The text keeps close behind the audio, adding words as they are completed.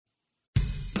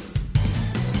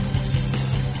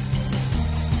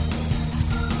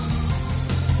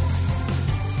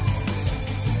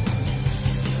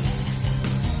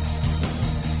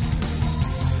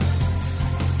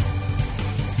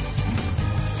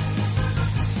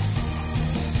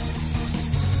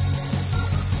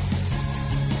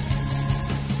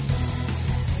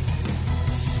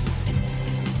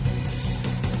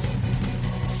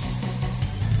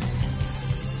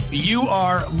You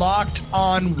are locked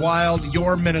on Wild,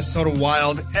 your Minnesota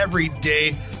Wild every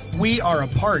day. We are a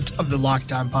part of the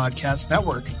Locked On Podcast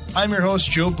Network. I'm your host,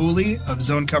 Joe Booley of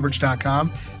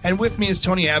ZoneCoverage.com, and with me is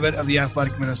Tony Abbott of The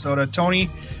Athletic Minnesota. Tony,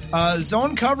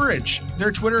 Zone Coverage,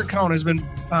 their Twitter account has been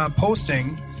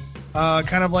posting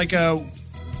kind of like a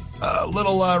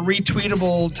little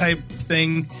retweetable type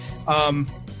thing. I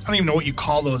don't even know what you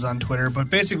call those on Twitter,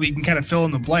 but basically you can kind of fill in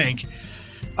the blank.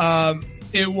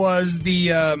 It was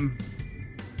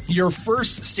your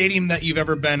first stadium that you've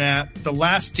ever been at, the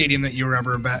last stadium that you've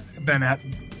ever been at,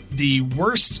 the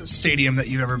worst stadium that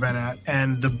you've ever been at,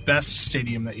 and the best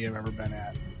stadium that you've ever been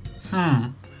at.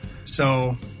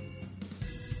 So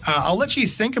I'll let you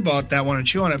think about that one and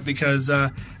chew on it, because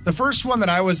the first one that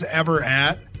I was ever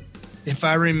at, if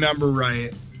I remember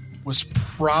right, was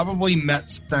probably Met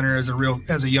Center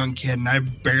as a young kid, and I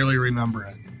barely remember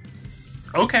it.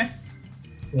 Okay.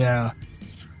 Yeah.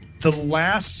 The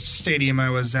last stadium I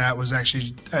was at was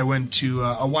actually, I went to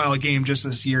a Wild game just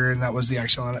this year, and that was the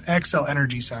XL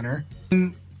Energy Center.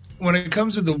 And when it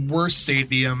comes to the worst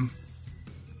stadium,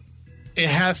 it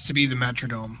has to be the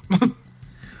Metrodome.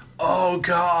 Oh,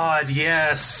 God,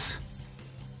 yes.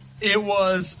 It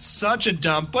was such a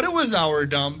dump, but it was our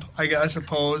dump, I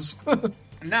suppose.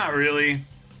 Not really.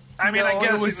 I mean, I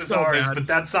guess it was so ours, bad. But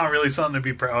that's not really something to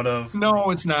be proud of. No,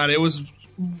 it's not. It was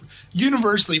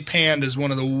universally panned as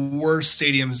one of the worst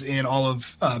stadiums in all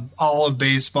of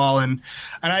baseball, and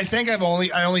I think I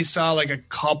only saw like a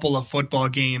couple of football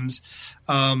games,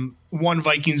 one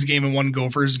Vikings game and one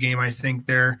Gophers game, I think,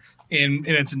 there in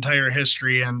its entire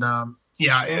history, and I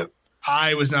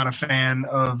was not a fan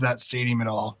of that stadium at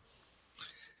all.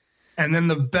 And then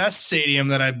the best stadium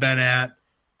that I've been at,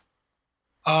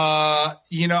 I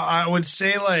would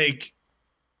say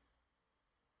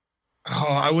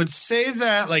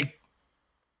that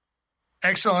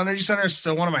XL Energy Center is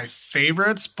still one of my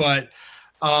favorites, but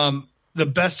the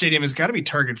best stadium has got to be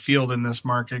Target Field in this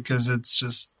market, because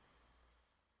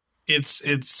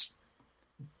it's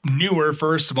newer,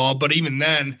 first of all, but even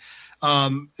then,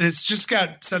 it's just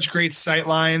got such great sight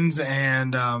lines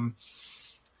and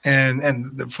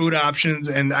the food options,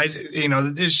 and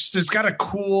it's got a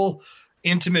cool,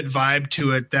 intimate vibe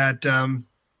to it that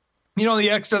the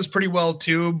X does pretty well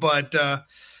too, but the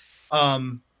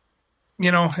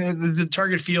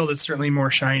Target Field is certainly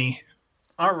more shiny.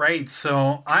 All right,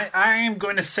 so I am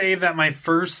going to say that my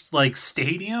first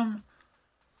stadium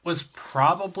was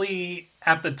probably,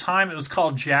 at the time it was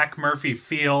called Jack Murphy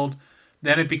Field.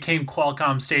 Then it became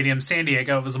Qualcomm Stadium. San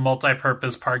Diego, it was a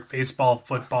multi-purpose park, baseball,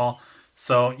 football.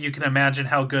 So you can imagine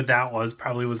how good that was.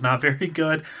 Probably was not very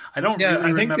good. I don't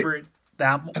really remember it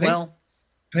that well.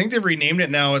 I think they've renamed it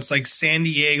now. It's like San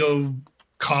Diego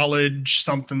College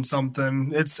something.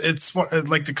 It's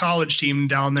like the college team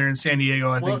down there in San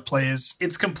Diego, I think, plays.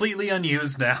 It's completely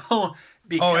unused now.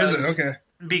 Is it? Okay.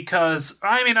 Because,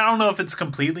 I mean, I don't know if it's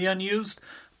completely unused,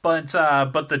 but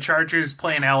the Chargers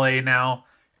play in LA now,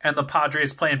 and the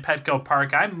Padres play in Petco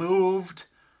Park. I moved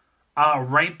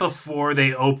right before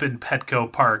they opened Petco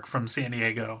Park from San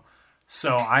Diego.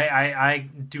 So I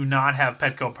do not have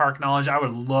Petco Park knowledge. I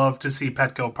would love to see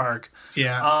Petco Park.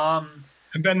 Yeah.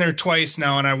 I've been there twice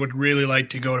now, and I would really like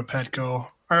to go to Petco.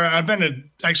 Or I've been to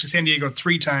actually San Diego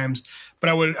 3 times, but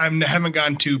I haven't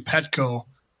gone to Petco,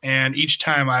 and each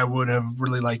time I would have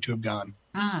really liked to have gone.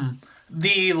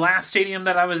 The last stadium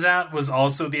that I was at was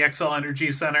also the XL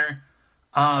Energy Center.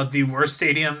 The worst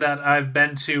stadium that I've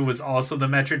been to was also the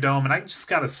Metrodome, and I just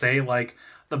gotta say,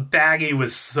 the baggie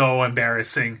was so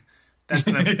embarrassing. That's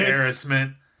an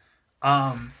embarrassment.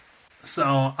 I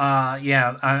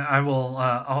will.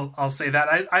 I'll say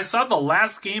that I saw the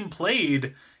last game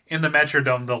played in the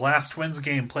Metrodome. The last Twins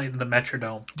game played in the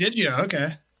Metrodome. Did you?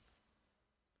 Okay.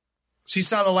 So you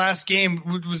saw the last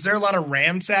game. Was there a lot of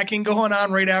ransacking going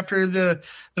on right after the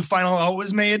final out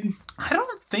was made? I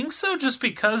don't think so. Just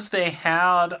because they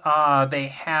had one,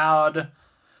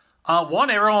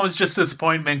 everyone was just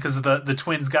disappointment because the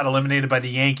Twins got eliminated by the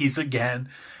Yankees again.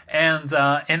 And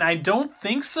I don't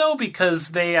think so because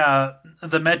the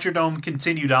Metrodome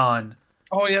continued on.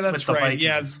 Oh yeah, that's right.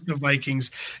 Yeah, the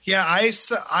Vikings. Yeah, I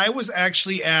was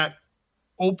actually at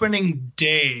opening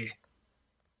day.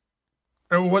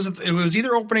 Or was it? It was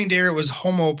either opening day or it was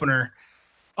home opener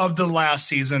of the last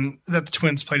season that the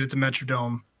Twins played at the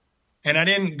Metrodome, and I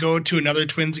didn't go to another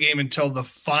Twins game until the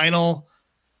final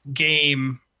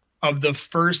game of the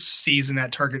first season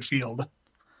at Target Field.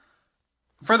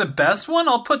 For the best one,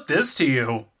 I'll put this to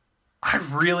you. I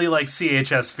really like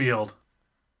CHS Field.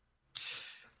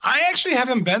 I actually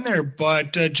haven't been there,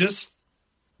 but just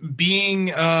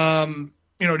being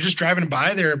just driving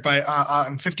by there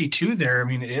on 52 there, I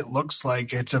mean, it looks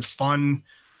like it's a fun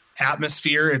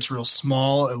atmosphere. It's real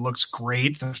small. It looks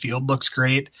great. The field looks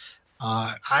great.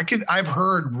 I've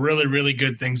heard really, really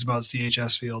good things about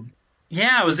CHS Field.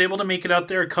 Yeah, I was able to make it out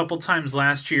there a couple times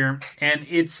last year, and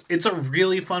it's a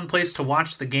really fun place to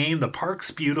watch the game. The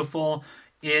park's beautiful.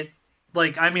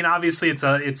 Obviously it's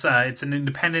an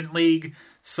independent league,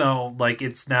 so like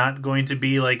it's not going to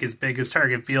be like as big as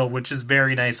Target Field, which is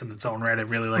very nice in its own right. I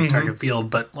really like Target Field,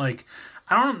 but like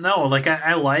I don't know, like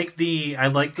I like the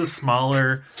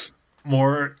smaller,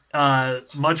 more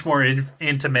much more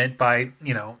intimate by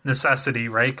necessity,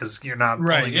 right? Because you're not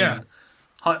pulling in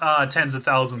tens of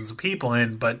thousands of people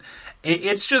in, but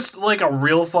it's just like a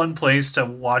real fun place to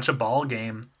watch a ball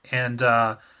game. And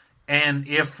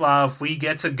if we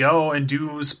get to go and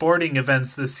do sporting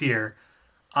events this year,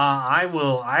 I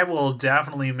will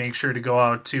definitely make sure to go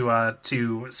out to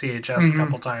CHS a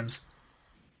couple times.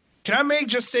 Can I make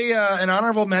just an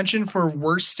honorable mention for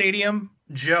worst stadium?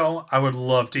 Joe, I would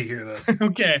love to hear this.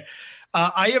 Okay.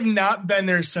 I have not been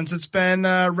there since it's been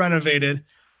renovated,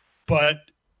 but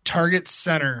Target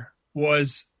Center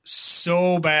was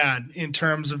so bad in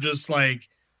terms of just like,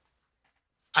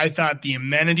 I thought the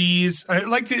amenities,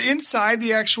 like the inside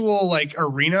the actual like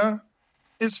arena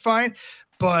is fine,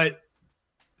 but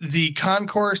the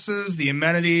concourses, the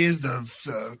amenities,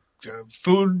 the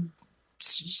food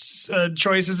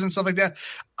choices and stuff like that,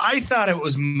 I thought it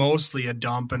was mostly a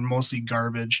dump and mostly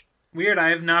garbage. Weird. I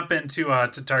have not been to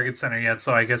Target Center yet,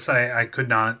 so I guess I could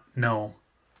not know.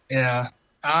 Yeah.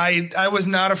 I was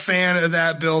not a fan of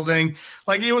that building.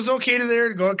 Like it was okay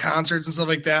to go to concerts and stuff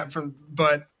like that,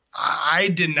 but I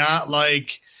did not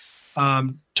like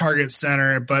Target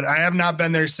Center. But I have not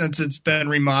been there since it's been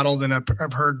remodeled, and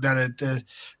I've heard that the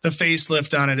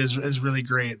facelift on it is really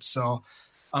great. So,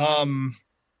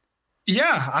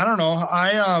 yeah, I don't know.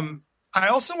 I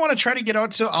also want to try to get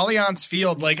out to Allianz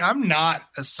Field. Like I'm not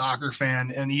a soccer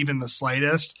fan, and even the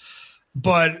slightest.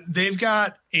 But they've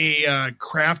got a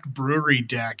craft brewery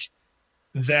deck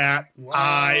that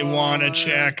I want to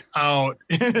check out.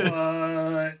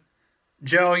 What?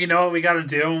 Joe, you know what we got to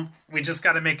do? We just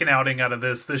got to make an outing out of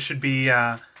this. This should be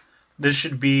like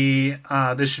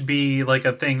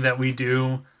a thing that we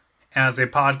do as a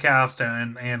podcast,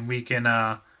 and we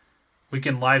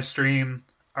can live stream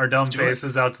our dumb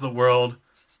faces out to the world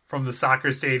from the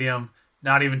soccer stadium.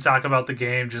 Not even talk about the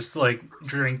game, just like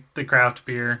drink the craft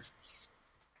beer.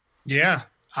 Yeah,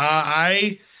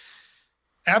 I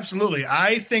absolutely.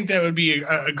 I think that would be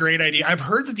a great idea. I've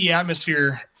heard that the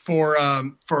atmosphere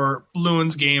for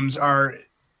Loons games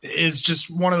is just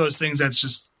one of those things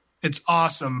that's it's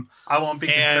awesome. I won't be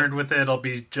concerned with it. I'll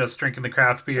be just drinking the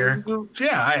craft beer.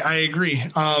 Yeah, I agree.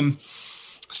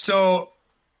 So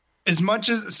if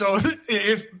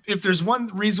there's one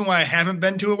reason why I haven't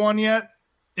been to one yet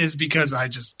is because I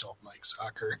just don't like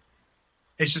soccer.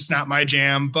 It's just not my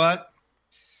jam, but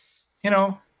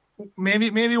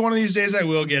maybe one of these days I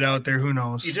will get out there. Who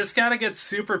knows? You just got to get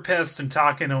super pissed and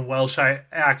talk in a Welsh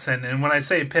accent. And when I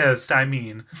say pissed, I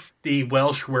mean the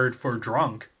Welsh word for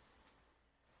drunk.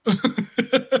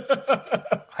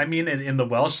 I mean it in the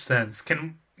Welsh sense.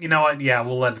 You know what? Yeah,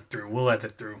 we'll let it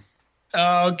through.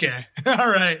 Okay. All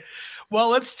right. Well,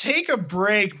 let's take a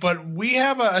break, but we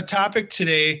have a topic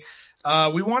today.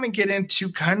 We want to get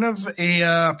into kind of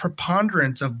a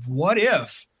preponderance of what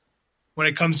if when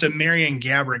it comes to Marian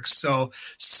Gaborik. So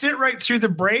sit right through the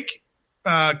break,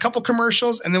 a couple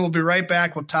commercials, and then we'll be right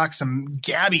back. We'll talk some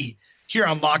Gabby here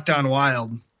on Locked On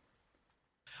Wild.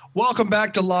 Welcome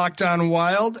back to Locked On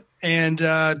Wild. And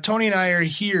Tony and I are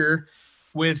here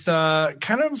with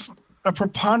kind of a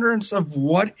preponderance of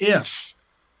what if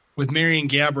with Marian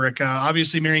Gaborik.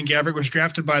 Obviously, Marian Gaborik was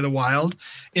drafted by the Wild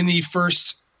in the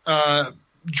first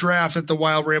draft that the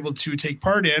Wild were able to take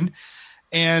part in.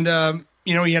 And,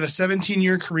 he had a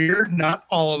 17-year career, not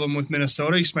all of them with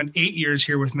Minnesota. He spent 8 years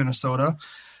here with Minnesota.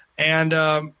 And,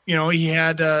 he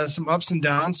had some ups and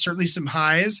downs, certainly some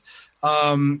highs,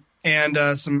 and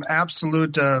some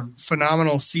absolute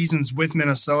phenomenal seasons with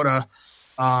Minnesota.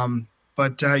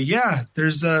 But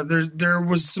there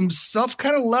was some stuff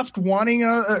kind of left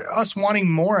us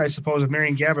wanting more, I suppose, with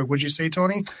Marian Gaborik. Would you say,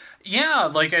 Tony? Yeah,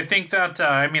 like I think that,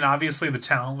 obviously the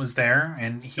talent was there,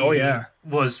 and he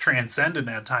was transcendent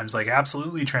at times, like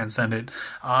absolutely transcendent.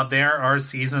 There are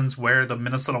seasons where the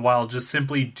Minnesota Wild just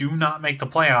simply do not make the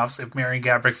playoffs if Marian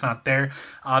Gaborik's not there.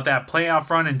 That playoff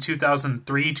run in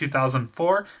 2003,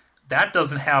 2004, that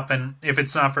doesn't happen if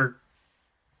it's not for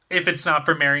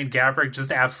Marian Gaborik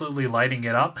just absolutely lighting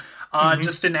it up.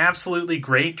 Just an absolutely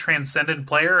great transcendent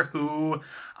player who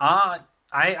I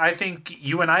think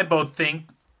you and I both think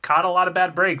caught a lot of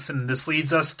bad breaks, and this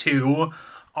leads us to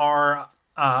our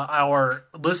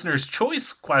listener's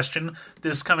choice question.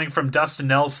 This coming from Dustin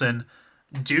Nelson.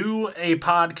 Do a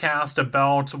podcast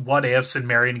about what ifs in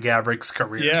Marian Gabourik's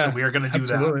career. Yeah, so we are going to do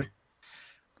that.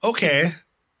 Okay,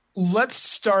 let's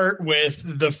start with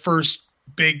the first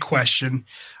big question.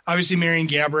 Obviously, Marian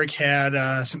Gaborik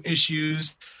had some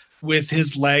issues with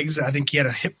his legs. I think he had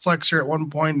a hip flexor at one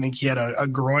point. I think he had a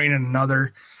groin in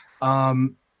another.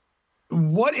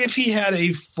 What if he had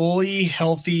a fully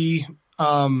healthy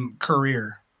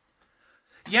career?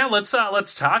 Yeah, let's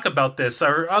talk about this.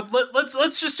 Or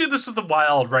let's just do this with the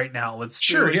Wild right now. Let's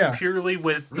do it purely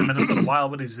with the Minnesota Wild,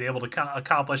 what he's able to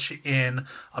accomplish in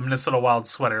a Minnesota Wild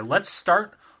sweater. Let's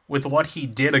start with what he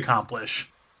did accomplish.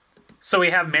 So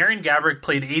we have Marian Gaborik,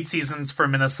 played 8 seasons for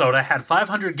Minnesota, had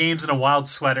 500 games in a Wild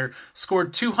sweater,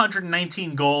 scored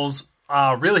 219 goals,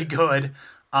 really good.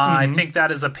 I think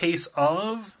that is a pace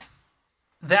of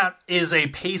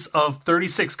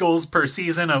 36 goals per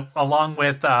season, along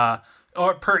with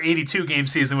or per 82 game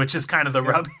season, which is kind of the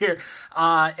rub here,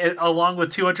 along with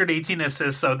 218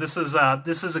 assists. So this is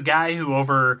a guy who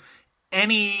over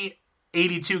any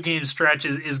 82 game stretch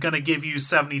is going to give you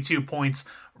 72 points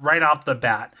right off the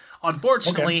bat.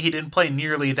 Unfortunately, he didn't play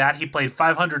nearly that. He played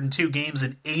 502 games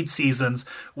in 8 seasons,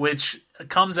 which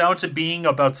comes out to being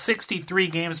about 63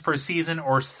 games per season,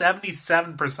 or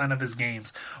 77% of his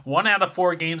games. 1 out of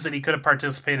 4 games that he could have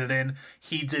participated in,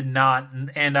 he did not.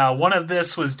 And one of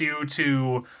this was due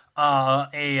to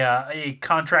a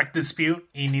contract dispute.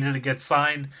 He needed to get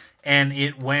signed, and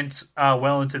it went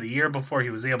well into the year before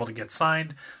he was able to get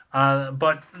signed.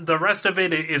 But the rest of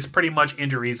it is pretty much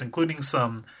injuries, including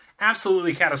some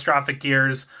absolutely catastrophic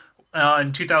years.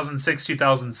 In 2006,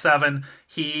 2007,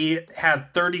 he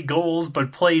had 30 goals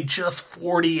but played just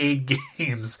 48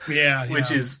 games.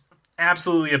 Which is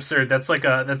absolutely absurd. That's like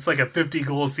a 50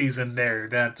 goal season there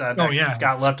that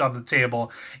got left on the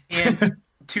table. In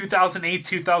 2008,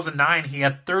 2009, he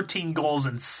had 13 goals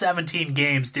in 17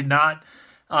 games.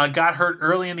 Got hurt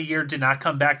early in the year, did not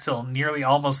come back till nearly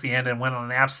almost the end, and went on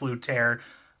an absolute tear.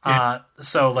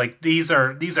 So like these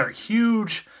are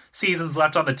huge seasons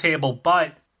left on the table,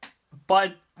 but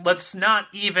let's not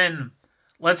even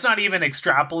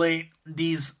extrapolate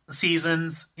these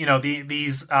seasons,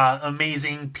 these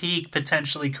amazing peak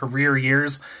potentially career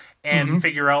years, and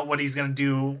figure out what he's going to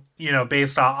do,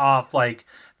 based off like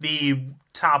the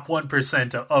top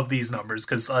 1% of these numbers,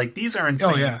 because like these are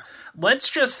insane. Let's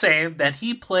just say that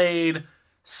he played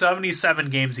 77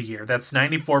 games a year. That's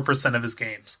 94% of his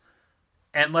games.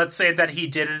 And let's say that he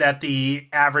did it at the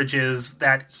averages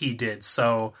that he did.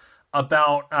 So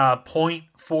about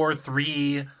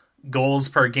 0.43 goals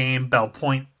per game, about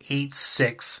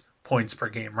 0.86 points per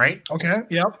game, right? Okay,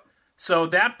 yep. So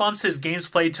that bumps his games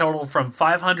played total from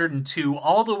 502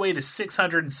 all the way to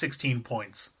 616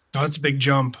 points. Oh, that's a big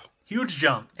jump. Huge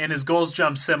jump. And his goals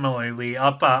jump similarly,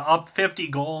 up 50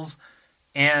 goals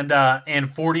and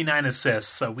 49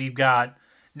 assists. So we've got...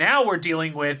 Now we're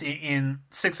dealing with, in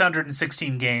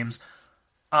 616 games,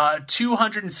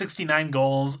 269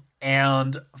 goals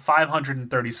and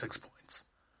 536 points,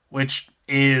 which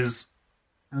is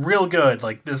real good.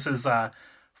 Like this is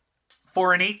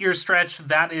for an 8-year stretch,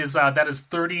 that is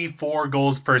 34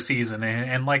 goals per season,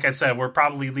 and like I said, we're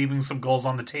probably leaving some goals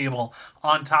on the table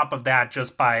on top of that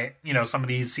just by some of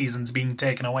these seasons being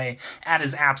taken away at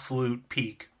his absolute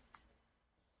peak.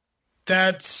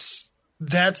 That's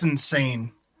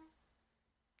insane.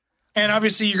 And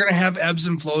obviously, you're going to have ebbs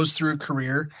and flows through a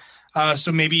career.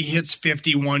 So maybe he hits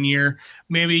 50 one year,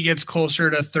 maybe he gets closer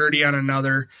to 30 on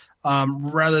another,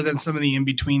 rather than some of the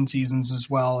in-between seasons as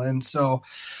well. And so,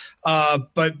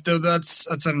 but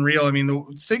that's unreal. I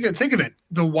mean, think of it.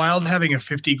 The Wild having a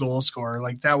 50 goal scorer,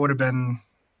 like that would have been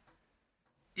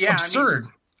absurd.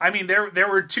 I mean, there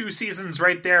were 2 seasons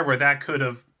right there where that could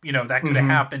have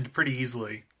happened pretty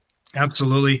easily.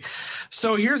 Absolutely.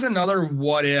 So here's another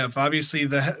what if. Obviously,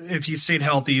 if he stayed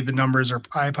healthy, the numbers are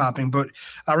eye-popping. But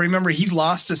remember, he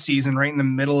lost a season right in the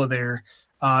middle of there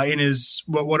in his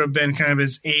what would have been kind of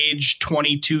his age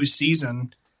 22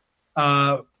 season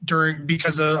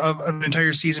because of an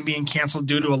entire season being canceled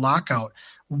due to a lockout.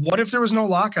 What if there was no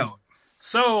lockout?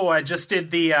 So I just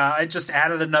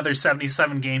added another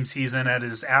 77 game season at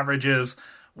his averages,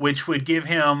 which would give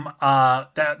him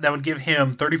that would give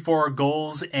him 34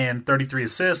 goals and 33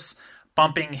 assists,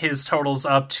 bumping his totals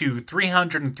up to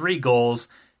 303 goals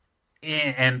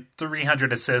and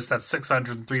 300 assists. That's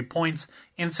 603 points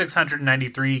in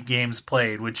 693 games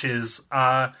played, which is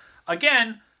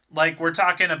again, like we're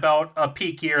talking about a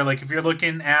peak year. Like if you're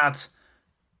looking at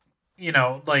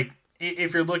like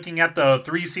if you're looking at the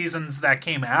 3 seasons that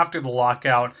came after the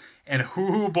lockout, and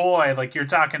hoo boy, like you're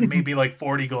talking maybe like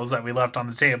 40 goals that we left on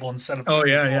the table instead of 44.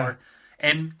 Yeah.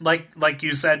 And like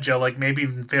you said, Joe, like maybe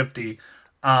even 50.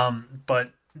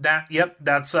 But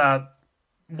that's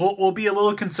we'll be a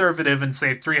little conservative and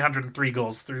say 303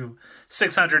 goals through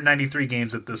 693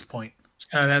 games at this point.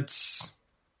 That's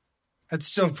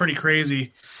still pretty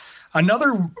crazy.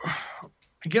 Another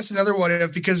what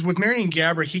if, because with Marian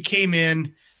Gaborik, he came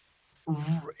in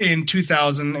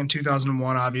 2000 and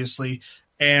 2001, obviously,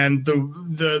 and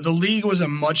the league was a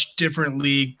much different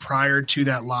league prior to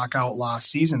that lockout last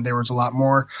season. There was a lot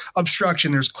more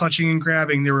obstruction. There's clutching and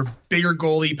grabbing. There were bigger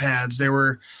goalie pads. There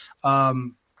were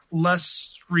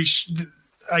less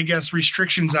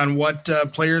restrictions on what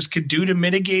players could do to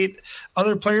mitigate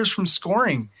other players from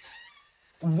scoring.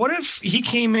 What if he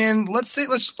came in? Let's say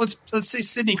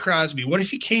Sidney Crosby. What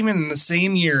if he came in the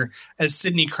same year as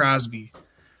Sidney Crosby?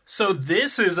 So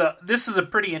this is a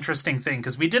pretty interesting thing,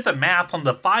 because we did the math on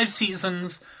the 5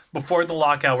 seasons before the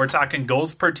lockout. We're talking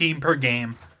goals per team per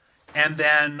game, and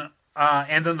then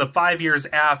the 5 years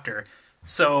after.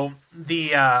 So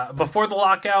the before the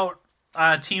lockout,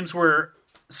 teams were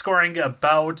scoring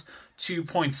about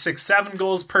 2.67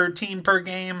 goals per team per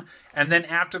game, and then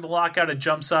after the lockout it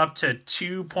jumps up to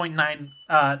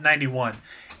 2.91.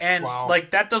 And wow.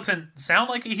 Like, that doesn't sound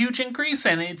like a huge increase,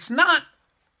 and it's not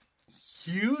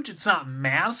huge, it's not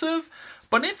massive,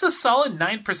 but it's a solid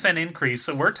 9% increase.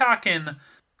 So we're talking,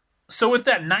 so with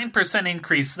that 9%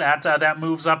 increase, that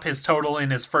moves up his total in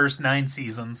his first 9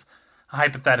 seasons,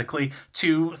 hypothetically,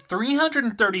 to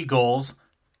 330 goals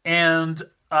and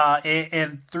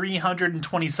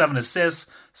 327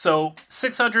 assists, so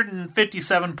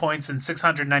 657 points in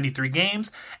 693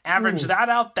 games. Average that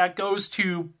out, that goes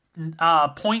to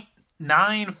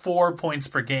 0.94 points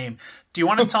per game. Do you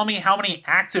want to tell me how many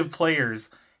active players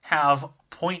have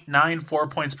 0.94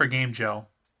 points per game, Joe?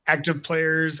 Active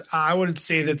players, I would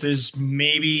say that there's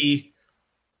maybe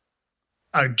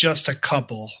just a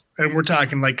couple, and we're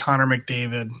talking like Connor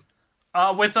McDavid.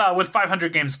 With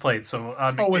 500 games played, so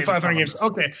with 500 games,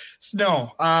 okay. So,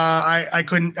 no, I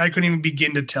couldn't even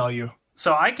begin to tell you.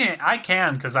 So I can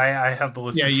because I have the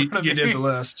list. Yeah, you did the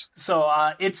list. So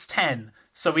it's 10.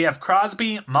 So we have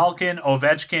Crosby, Malkin,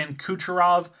 Ovechkin,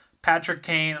 Kucherov, Patrick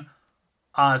Kane,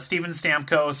 Steven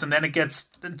Stamkos, and then it gets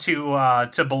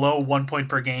to below 1 point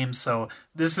per game. So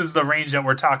this is the range that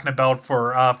we're talking about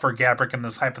for Gaborik in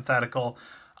this hypothetical.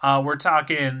 We're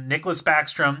talking Nicholas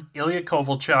Backstrom, Ilya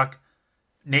Kovalchuk,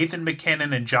 Nathan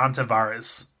McKinnon, and John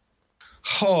Tavares.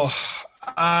 Oh,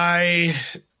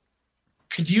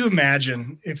 could you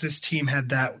imagine if this team had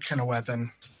that kind of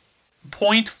weapon?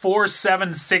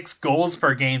 0.476 goals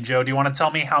per game, Joe. Do you want to tell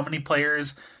me how many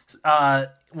players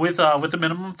with a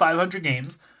minimum 500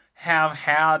 games have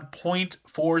had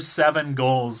 0.47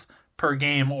 goals per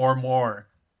game or more?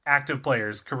 Active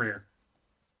players, career.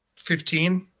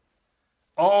 15?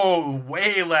 Oh,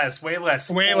 way less. Way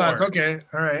less. Okay,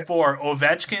 all right. 4: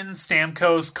 Ovechkin,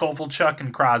 Stamkos, Kovalchuk,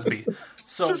 and Crosby.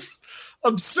 So just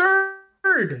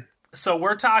absurd. So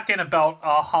we're talking about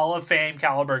a Hall of Fame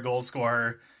caliber goal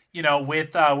scorer,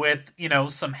 with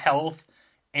some health,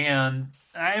 and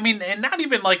and not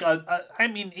even like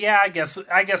I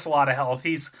guess a lot of health.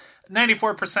 He's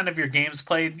 94% of your games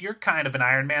played. You're kind of an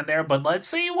Iron Man there, but let's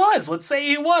say he was.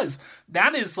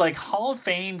 That is like Hall of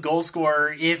Fame goal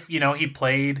scorer if, he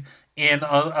played in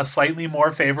a slightly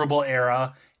more favorable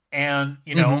era and,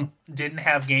 didn't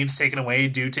have games taken away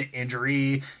due to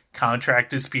injury, contract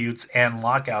disputes, and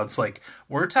lockouts. Like,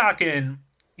 we're talking,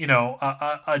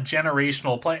 a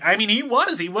generational play. I mean, he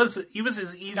was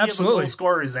as easy of a goal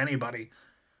scorer as anybody.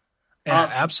 Yeah,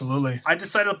 absolutely. I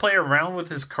decided to play around with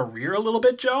his career a little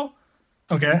bit, Joe.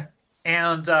 Okay.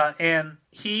 And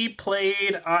he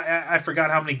played. I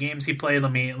forgot how many games he played.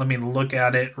 Let me look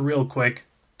at it real quick.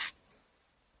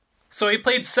 So he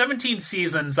played 17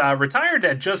 seasons. Retired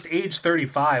at just age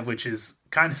 35, which is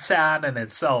kind of sad in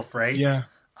itself, right? Yeah.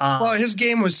 Well, his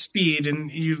game was speed, and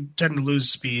you tend to lose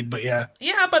speed, but yeah.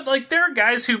 Yeah, but like there are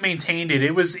guys who maintained it.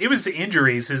 It was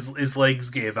injuries. His legs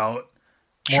gave out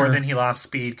more than he lost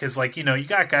speed, because you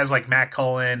got guys like Matt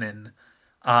Cullen and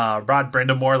Rod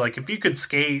Brindamore. Like, if you could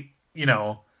skate,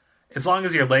 as long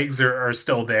as your legs are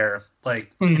still there,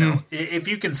 like if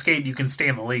you can skate, you can stay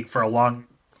in the league for a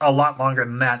lot longer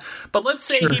than that. But let's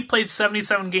say he played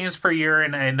 77 games per year,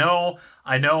 and I know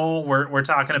we're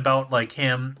talking about like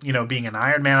him, being an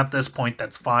Iron Man at this point.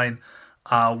 That's fine.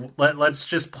 Let's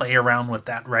just play around with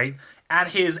that, right? At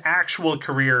his actual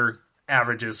career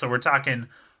averages, so we're talking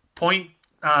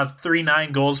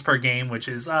 0.39 goals per game, which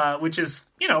is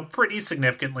pretty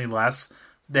significantly less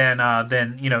than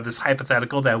this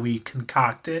hypothetical that we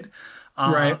concocted.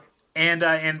 Right. And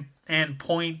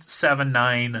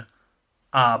 0.79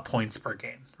 points per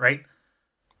game, right?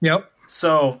 Yep.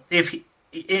 So if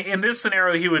in this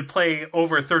scenario, he would play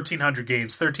over 1,300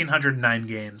 games, 1,309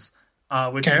 games,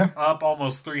 which is up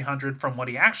almost 300 from what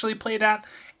he actually played at,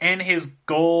 and his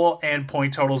goal and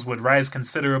point totals would rise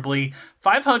considerably.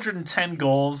 510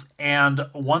 goals and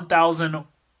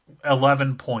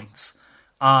 1,011 points.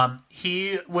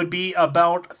 He would be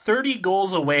about 30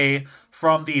 goals away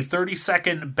from the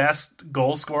 32nd best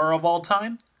goal scorer of all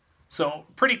time. So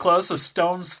pretty close, a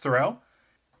stone's throw.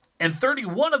 And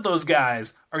 31 of those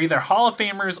guys are either Hall of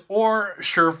Famers or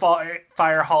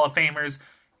surefire Hall of Famers.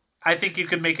 I think you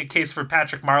could make a case for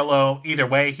Patrick Marleau. Either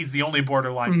way, he's the only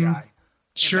borderline guy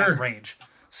in that range.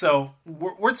 So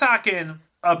we're talking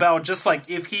about just like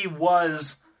if he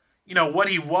was, what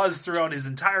he was throughout his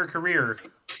entire career,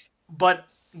 but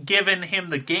given him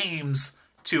the games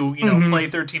to, play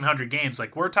 1,300 games.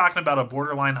 Like, we're talking about a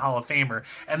borderline Hall of Famer.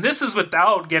 And this is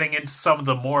without getting into some of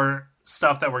the more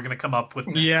stuff that we're going to come up with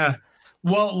next. Yeah.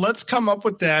 Well, let's come up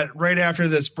with that right after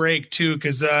this break, too,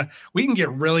 because we can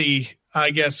get really,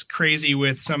 I guess, crazy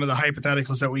with some of the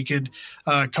hypotheticals that we could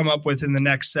come up with in the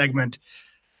next segment.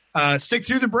 Stick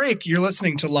through the break. You're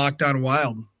listening to Locked On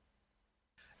Wild.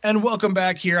 And welcome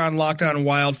back here on Locked On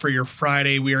Wild for your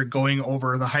Friday. We are going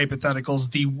over the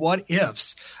hypotheticals, the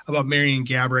what-ifs about Marian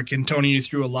Gaborik. And Tony, you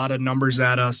threw a lot of numbers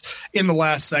at us in the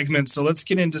last segment. So let's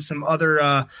get into some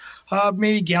other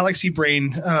maybe Galaxy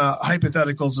Brain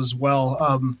hypotheticals as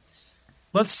well.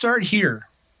 Let's start here.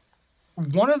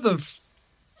 One of the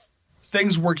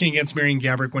things working against Marian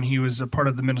Gaborik when he was a part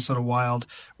of the Minnesota Wild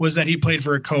was that he played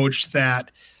for a coach that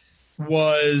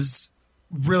was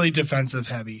really defensive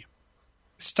heavy.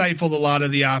 Stifled a lot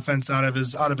of the offense out of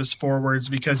his forwards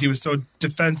because he was so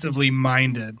defensively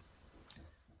minded.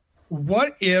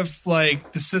 What if the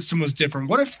system was different?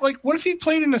 What if he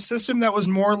played in a system that was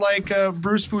more like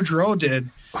Bruce Boudreau did?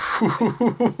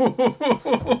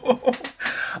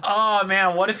 Oh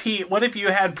man, what if you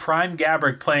had prime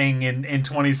Gaborik playing in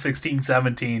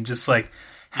 2016-17? Just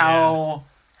how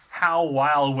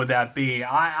wild would that be?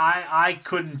 I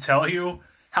couldn't tell you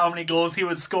how many goals he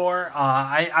would score.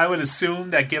 I would assume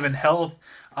that given health,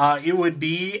 it would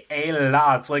be a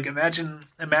lot. Imagine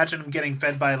him getting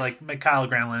fed by Mikael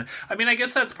Granlund. I mean, I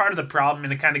guess that's part of the problem,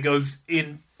 and it kind of goes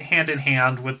in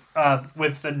hand with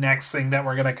the next thing that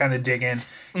we're gonna kind of dig in,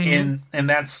 and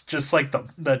that's just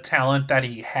the talent that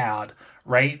he had,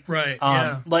 right? Right.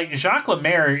 Yeah. Jacques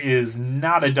Lemaire is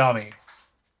not a dummy.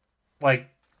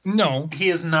 No, he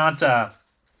is not.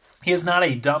 He is not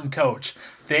a dumb coach.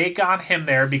 They got him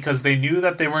there because they knew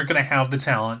that they weren't going to have the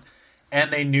talent,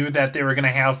 and they knew that they were going to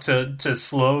have to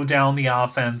slow down the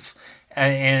offense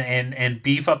and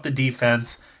beef up the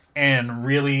defense and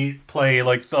really play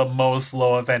the most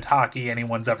low event hockey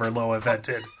anyone's ever low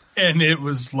evented. And it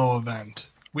was low event.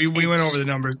 We went over the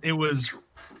numbers. It was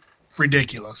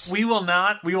ridiculous. We will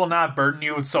not burden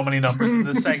you with so many numbers in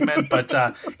this segment, but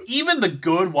even the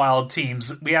good Wild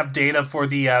teams, we have data for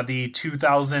the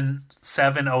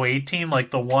 2007-08 team,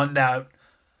 the one that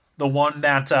won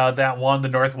the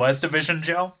Northwest Division,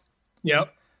 Joe.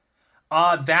 Yep.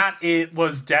 That it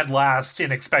was dead last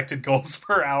in expected goals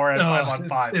per hour at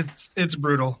 5-on-5. It's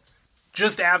brutal.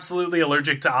 Just absolutely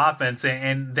allergic to offense,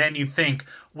 and then you think,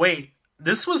 wait,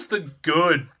 this was the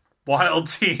good Wild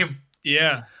team.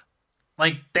 Yeah.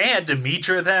 They had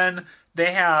Dimitra then.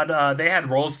 They had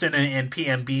Rolston and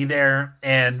PMB there,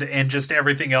 and just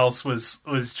everything else was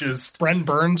just. Brent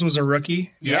Burns was a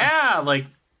rookie. Yeah,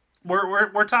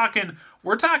 we're talking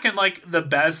the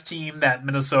best team that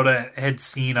Minnesota had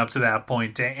seen up to that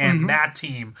point, and that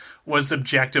team was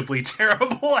objectively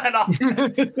terrible at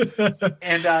offense,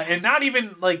 and not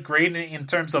even great in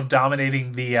terms of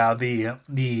dominating the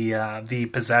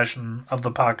possession of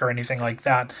the puck or anything like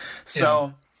that.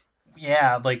 So.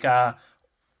 Yeah,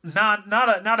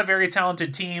 not a very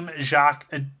talented team. Jacques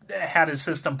had his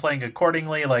system playing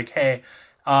accordingly. Hey,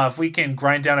 if we can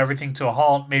grind down everything to a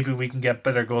halt, maybe we can get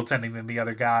better goaltending than the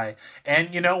other guy.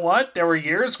 And you know what? There were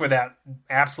years where that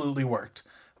absolutely worked.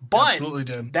 But absolutely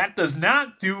did. That does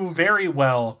not do very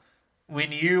well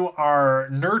when you are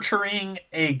nurturing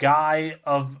a guy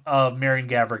of Marian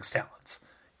Gaborik's talents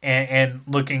and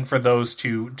looking for those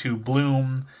to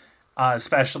bloom,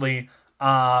 especially.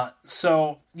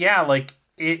 So yeah,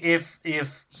 if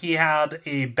he had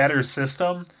a better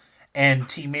system and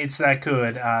teammates that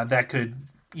could,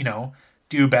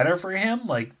 do better for him,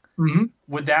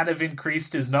 would that have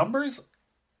increased his numbers?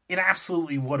 It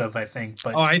absolutely would have, I think.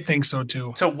 But I think so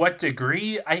too. To what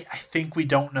degree? I think we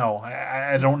don't know.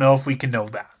 I don't know if we can know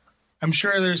that. I'm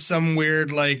sure there's some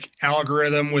weird like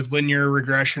algorithm with linear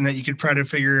regression that you could try to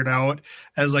figure it out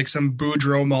as like some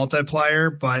Boudreaux multiplier,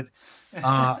 but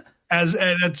as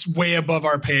that's way above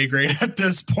our pay grade at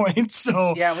this point.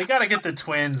 So Yeah, we got to get the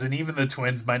Twins, and even the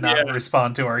Twins might not Yeah.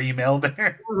 respond to our email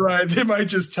there. right, they might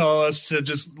just tell us to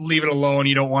just leave it alone.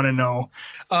 You don't want to know.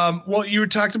 Well, you were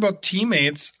talking about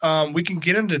teammates. We can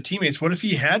get into teammates. What if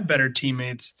he had better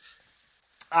teammates?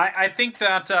 I think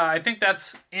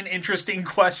that's an interesting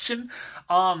question.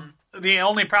 The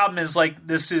only problem is like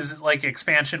this is like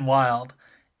expansion wild,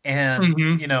 and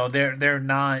you know they're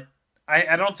not.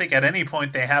 I don't think at any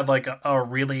point they had like a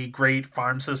really great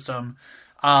farm system.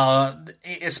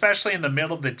 Especially in the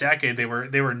middle of the decade, they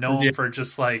were known for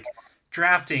just like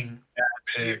drafting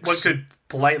Picks. what could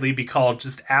politely be called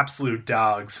just absolute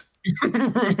dogs.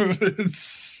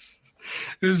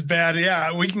 It was bad.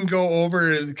 Yeah, we can go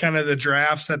over kind of the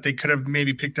drafts that they could have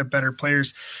maybe picked up better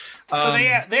players. So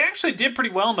they actually did pretty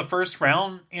well in the first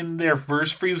round in their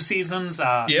first few seasons.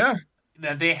 Yeah.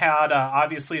 They had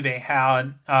obviously they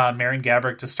had Marian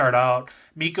Gaborik to start out,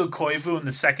 Mikko Koivu in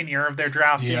the second year of their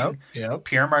drafting, Yep.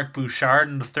 Pierre-Marc Bouchard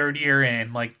in the third year,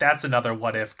 and like that's another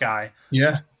what if guy.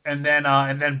 Yeah. And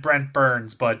then Brent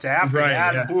Burns, but after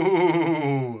that,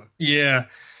 ooh. Yeah.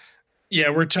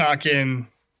 Yeah, we're talking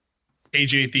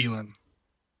AJ Thielen,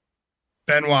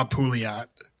 Benoit Pouliot,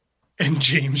 and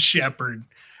James Shepard.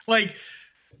 Like,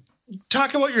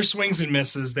 talk about your swings and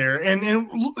misses there. And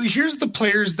here's the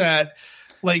players that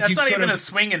like that's not even a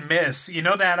swing and miss. You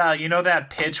know that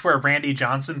pitch where Randy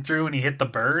Johnson threw and he hit the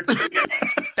bird?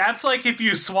 That's like if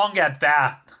you swung at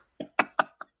that.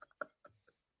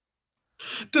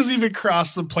 Doesn't even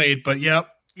cross the plate, but yep.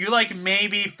 You like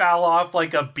maybe foul off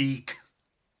like a beak.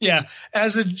 Yeah,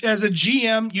 as a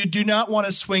GM, you do not want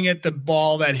to swing at the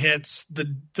ball that hits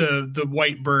the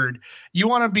white bird. You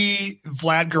want to be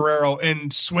Vlad Guerrero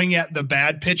and swing at the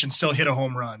bad pitch and still hit a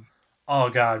home run. Oh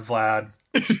God, Vlad,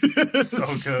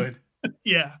 so good.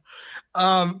 Yeah.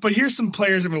 But here's some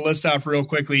players I'm going to list off real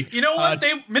quickly. You know what?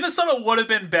 Minnesota would have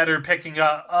been better picking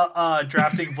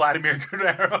drafting Vladimir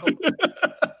Guerrero.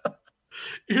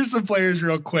 Here's some players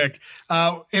real quick.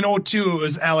 In 2002, it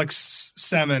was Alex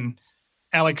Semin,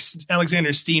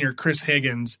 Alexander Steen, or Chris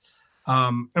Higgins.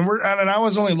 And I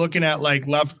was only looking at like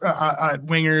left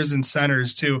wingers and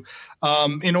centers too.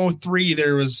 In 2003,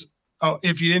 there was,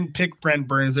 if you didn't pick Brent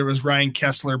Burns, there was Ryan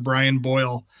Kessler, Brian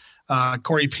Boyle,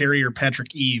 Corey Perry, or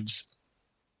Patrick Eaves.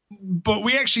 But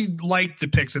we actually liked the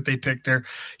picks that they picked there.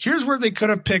 Here's where they could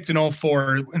have picked in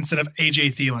 2004 instead of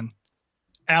AJ Thielen: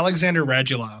 Alexander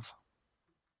Radulov,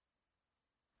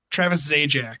 Travis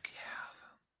Zajac.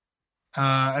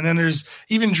 And then there's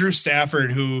even Drew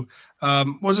Stafford, who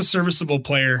was a serviceable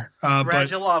player.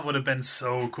 Radulov would have been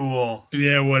so cool.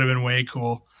 Yeah, it would have been way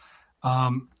cool.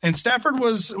 And Stafford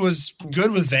was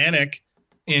good with Vanek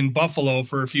in Buffalo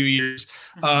for a few years.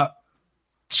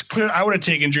 It's clear I would have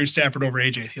taken Drew Stafford over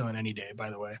AJ Thielen any day, by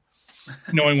the way,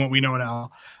 knowing what we know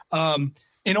now.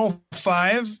 In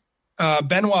 2005,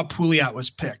 Benoit Pouliot was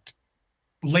picked.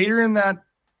 Later in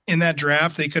that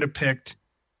draft, they could have picked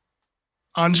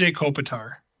Anze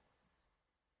Kopitar,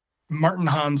 Martin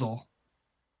Hansel,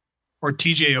 or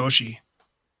TJ Oshie.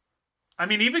 I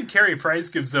mean, even Carey Price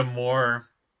gives them more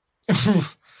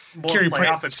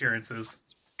playoff appearances.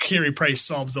 Carey Price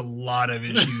solves a lot of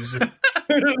issues. And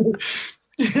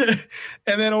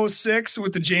then 2006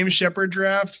 with the James Shepard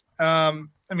draft. I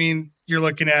mean, you're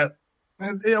looking at,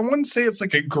 I wouldn't say it's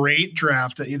like a great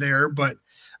draft there, but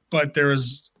there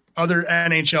was other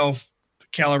NHL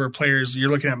caliber players. You're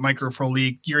looking at Mike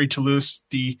Frolik, Yuri Toulouse,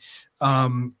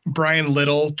 Brian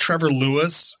Little, Trevor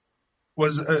Lewis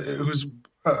who's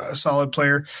a solid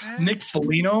player, Nick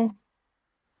Foligno.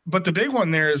 But the big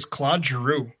one there is Claude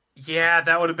Giroux. Yeah,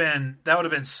 that would have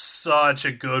been such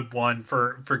a good one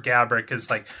for Gaborik, because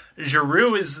like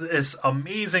Giroux is this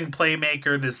amazing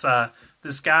playmaker,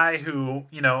 this guy who,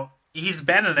 you know, he's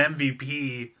been an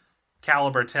MVP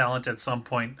caliber talent at some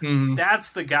point. Mm-hmm.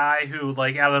 That's the guy who,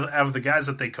 like, out of the guys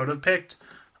that they could have picked,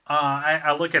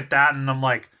 I look at that and I'm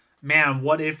like, man,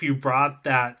 what if you brought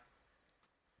that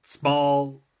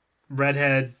small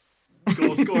redhead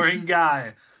goal scoring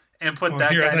guy and put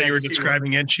that guy I thought next you were to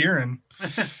describing Ed Sheeran.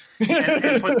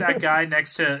 and put that guy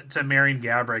next to Marian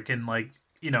Gaborik, and, like,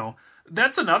 you know,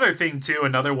 that's another thing too.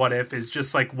 Another what if is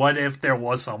just like, what if there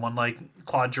was someone like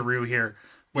Claude Giroux here,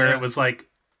 where it was like,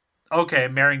 okay,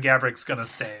 Marian Gaborik's gonna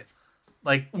stay.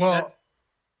 Like,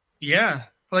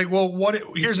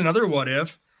 here's another what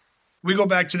if. We go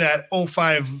back to that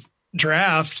 2005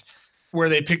 draft where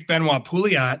they picked Benoit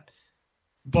Pouliot,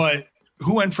 but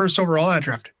who went first overall in that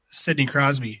draft? Sidney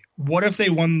Crosby. What if they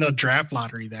won the draft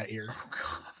lottery that year?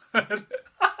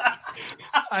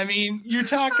 I mean, you're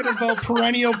talking about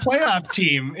perennial playoff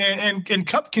team and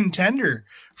cup contender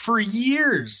for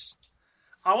years.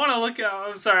 I want to look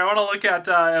at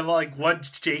like what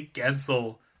Jake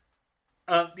Gensel.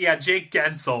 Jake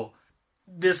Gensel,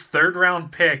 this 3rd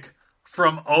round pick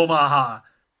from Omaha,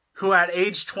 who at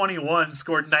age 21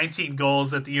 scored 19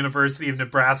 goals at the University of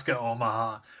Nebraska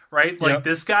Omaha. Right? Like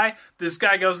this guy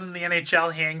goes in the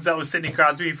NHL, he hangs out with Sidney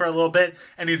Crosby for a little bit,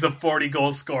 and he's a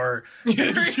 40-goal scorer.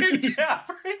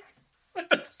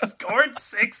 Scored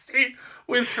 60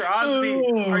 with Crosby.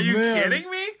 Are you kidding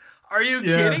me? Are you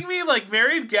kidding me? Like,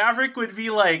 Marian Gaborik would be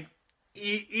like,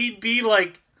 he'd be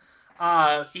like the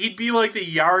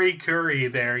Yari Curry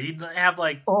there. He'd have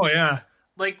like, oh yeah.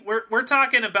 Like, we're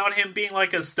talking about him being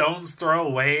like a stone's throw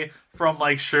away from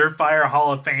like surefire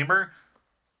Hall of Famer.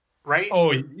 Right?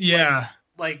 Oh yeah.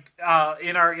 Like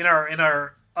in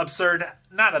our absurd,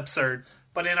 not absurd,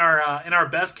 but in our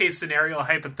best case scenario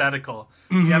hypothetical,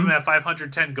 you have him at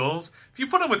 510 goals. If you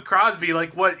put him with Crosby,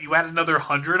 like what? You add another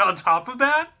 100 on top of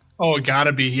that? Oh, it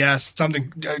gotta be, yes,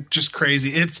 something just crazy.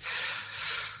 It's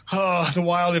the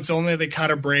Wild. If only they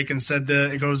caught a break and said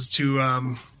that it goes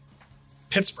to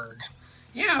Pittsburgh.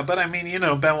 Yeah, but I mean,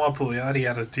 Benoit Pouliot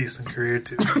had a decent career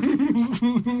too.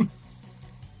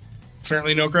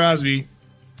 Certainly no Crosby.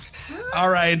 All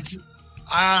right.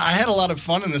 I had a lot of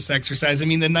fun in this exercise. I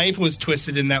mean, the knife was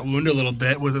twisted in that wound a little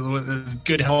bit with a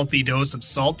good, healthy dose of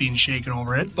salt being shaken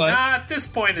over it. But at this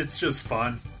point, it's just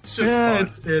fun. It's just fun.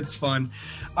 It's fun.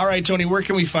 All right, Tony, where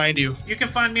can we find you? You can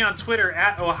find me on Twitter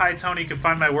at OhiTony. You can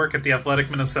find my work at The Athletic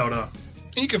Minnesota.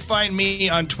 You can find me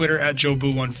on Twitter at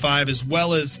JoeBoo15, as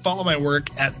well as follow my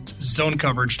work at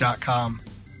ZoneCoverage.com.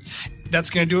 That's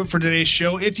going to do it for today's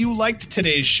show. If you liked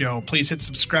today's show, please hit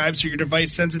subscribe so your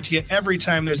device sends it to you every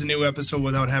time there's a new episode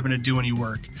without having to do any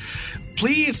work.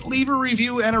 Please leave a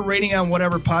review and a rating on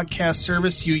whatever podcast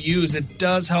service you use. It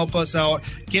does help us out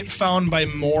get found by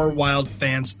more Wild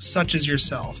fans such as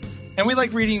yourself. And we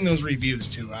like reading those reviews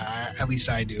too. At least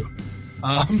I do.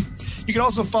 You can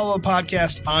also follow the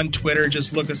podcast on Twitter.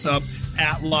 Just look us up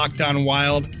at Locked On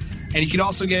Wild. And you can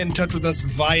also get in touch with us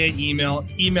via email.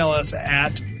 Email us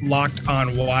at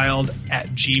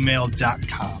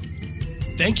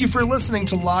lockedonwild@gmail.com. Thank you for listening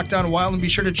to Locked On Wild, and be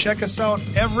sure to check us out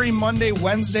every Monday,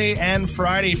 Wednesday, and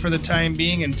Friday for the time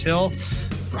being until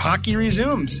hockey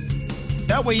resumes.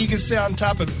 That way you can stay on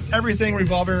top of everything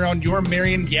revolving around your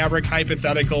Marian Gaborik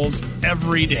hypotheticals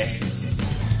every day.